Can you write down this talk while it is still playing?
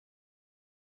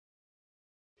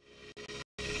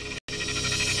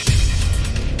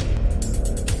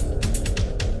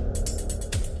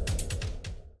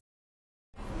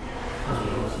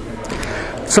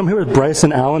So I'm here with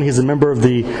Brycen Allen. He's a member of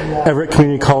the Everett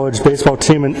Community College baseball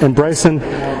team. And Brycen,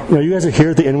 you guys are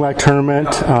here at the NWAC tournament.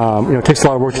 It takes a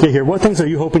lot of work to get here. What things are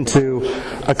you hoping to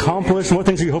accomplish, and what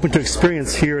things are you hoping to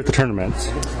experience here at the tournament?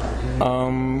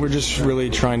 We're just really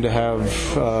trying to have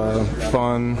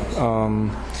fun.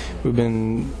 We've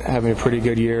been having a pretty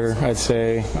good year, I'd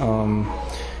say.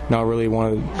 Not really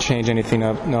want to change anything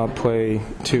up, not play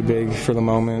too big for the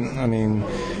moment. I mean,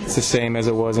 it's the same as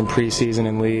it was in preseason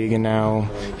and league, and now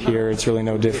here it's really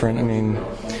no different. I mean,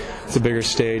 it's a bigger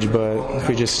stage, but if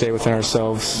we just stay within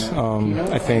ourselves,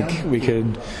 I think we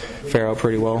could fare out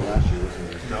pretty well.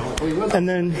 And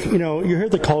then, you're here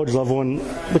at the college level, and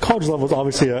the college level is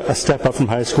obviously a step up from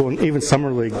high school and even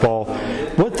summer league ball.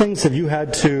 What things have you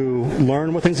had to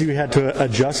learn? What things have you had to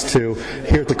adjust to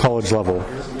here at the college level?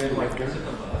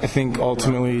 I think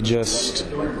ultimately just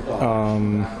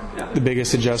the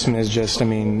biggest adjustment is just,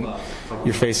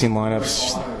 you're facing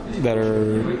lineups that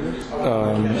are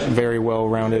very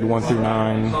well-rounded, 1 through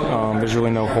 9. There's really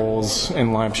no holes in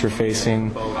lineups you're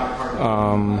facing.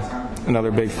 Another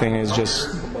big thing is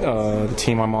just the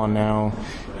team I'm on now.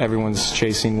 Everyone's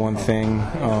chasing one thing.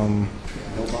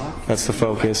 That's the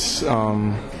focus,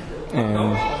 and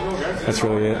that's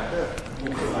really it.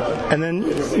 And then,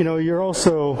 you're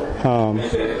also,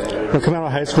 coming out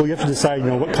of high school, you have to decide,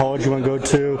 what college you want to go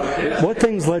to. What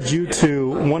things led you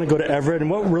to want to go to Everett,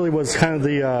 and what really was kind of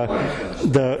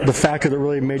the factor that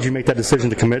really made you make that decision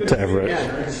to commit to Everett?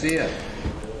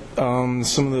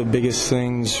 Some of the biggest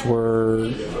things were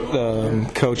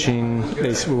coaching.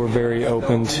 They were very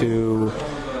open to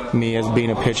me as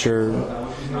being a pitcher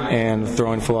and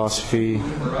throwing philosophy.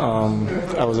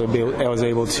 I was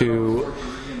able to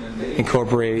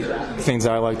incorporate things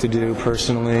I like to do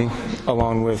personally,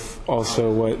 along with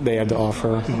also what they had to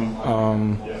offer.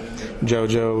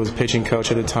 JoJo was a pitching coach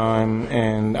at the time,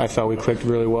 and I thought we clicked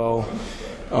really well,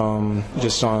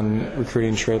 just on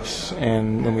recruiting trips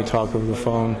and when we talked over the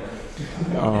phone.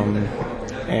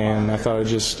 And I thought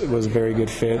it was a very good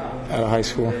fit out of high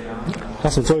school.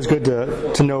 Awesome. It's always good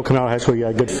to know coming out of high school you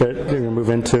got a good fit to move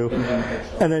into.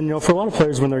 And then, for a lot of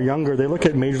players when they're younger, they look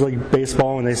at Major League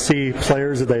Baseball and they see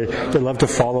players that they love to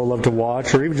follow, love to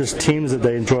watch, or even just teams that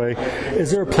they enjoy. Is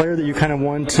there a player that you kind of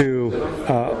want to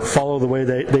follow the way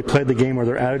they played the game or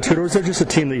their attitude, or is there just a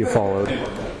team that you followed?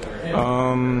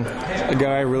 A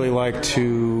guy I really like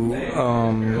to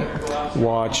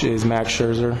watch is Max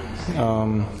Scherzer.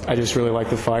 I just really like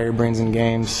the fire he brings in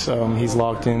games. He's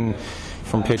locked in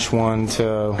from pitch one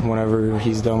to whenever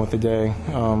he's done with the day.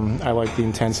 I like the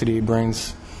intensity he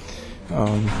brings.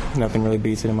 Nothing really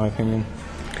beats it, in my opinion.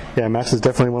 Yeah, Max is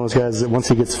definitely one of those guys that once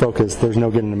he gets focused, there's no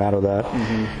getting him out of that.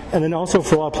 Mm-hmm. And then also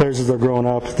for a lot of players as they're growing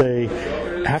up, they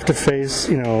have to face,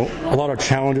 a lot of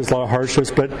challenges, a lot of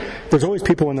hardships, but there's always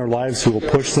people in their lives who will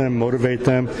push them, motivate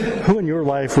them. Who in your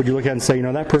life would you look at and say,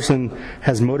 that person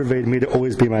has motivated me to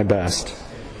always be my best?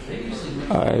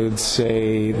 I would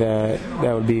say that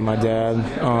would be my dad.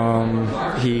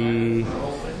 He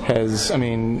has,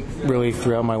 really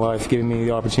throughout my life given me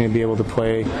the opportunity to be able to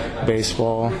play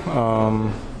baseball.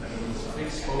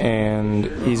 And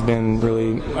he's been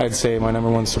really, I'd say, my number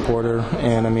one supporter.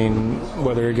 And,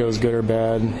 whether it goes good or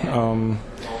bad,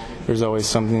 there's always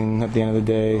something at the end of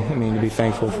the day, to be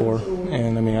thankful for.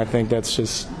 And, I think that's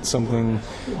just something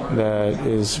that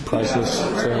is priceless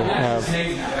to have.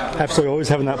 Absolutely. Always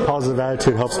having that positive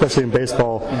attitude helps, especially in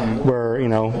baseball, where,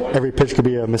 every pitch could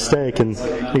be a mistake and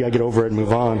you got to get over it and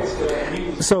move on.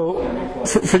 So,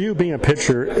 for you being a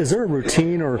pitcher, is there a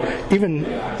routine or even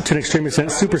to an extreme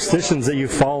extent superstitions that you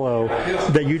follow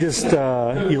that you just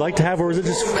you like to have, or is it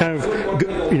just kind of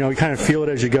you kind of feel it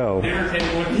as you go?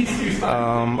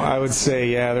 I would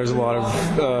say there's a lot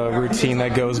of routine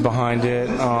that goes behind it.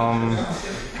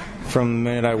 From the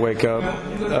minute I wake up,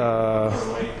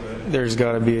 there's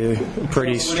got to be a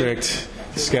pretty strict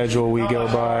schedule we go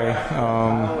by.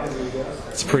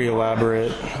 It's pretty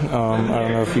elaborate. I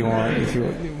don't know if you want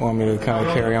me to kind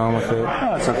of carry on with it.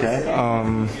 Oh, it's okay.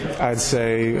 I'd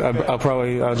say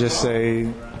I'll just say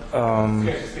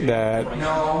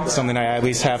that something I at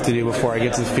least have to do before I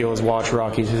get to the field is watch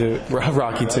Rocky 2.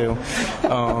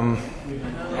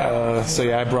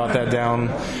 I brought that down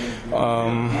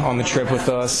on the trip with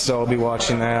us, so I'll be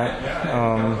watching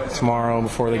that tomorrow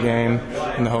before the game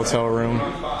in the hotel room.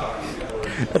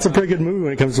 That's a pretty good movie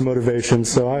when it comes to motivation,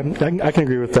 so I can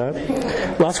agree with that.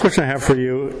 Last question I have for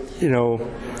you,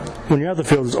 when you're out the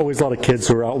field, there's always a lot of kids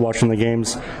who are out watching the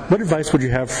games. What advice would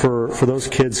you have for those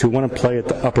kids who want to play at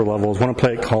the upper levels, want to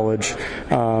play at college?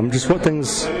 Just what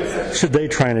things should they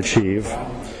try and achieve?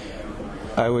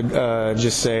 I would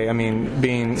just say, I mean,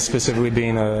 being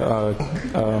a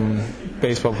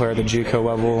baseball player at the JUCO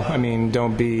level, I mean,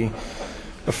 don't be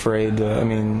afraid to, I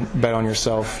mean, bet on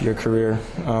yourself, your career.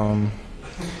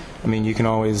 I mean, you can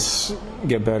always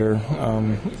get better.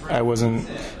 I wasn't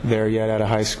there yet out of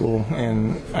high school,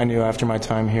 and I knew after my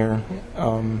time here,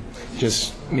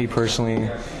 just me personally,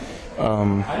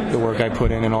 the work I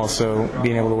put in, and also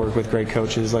being able to work with great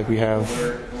coaches like we have,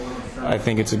 I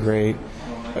think it's a great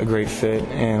fit.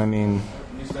 And I mean,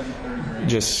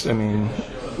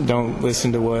 don't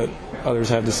listen to what others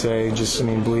have to say. Just,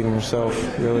 believe in yourself,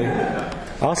 really.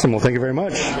 Awesome. Well, thank you very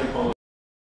much.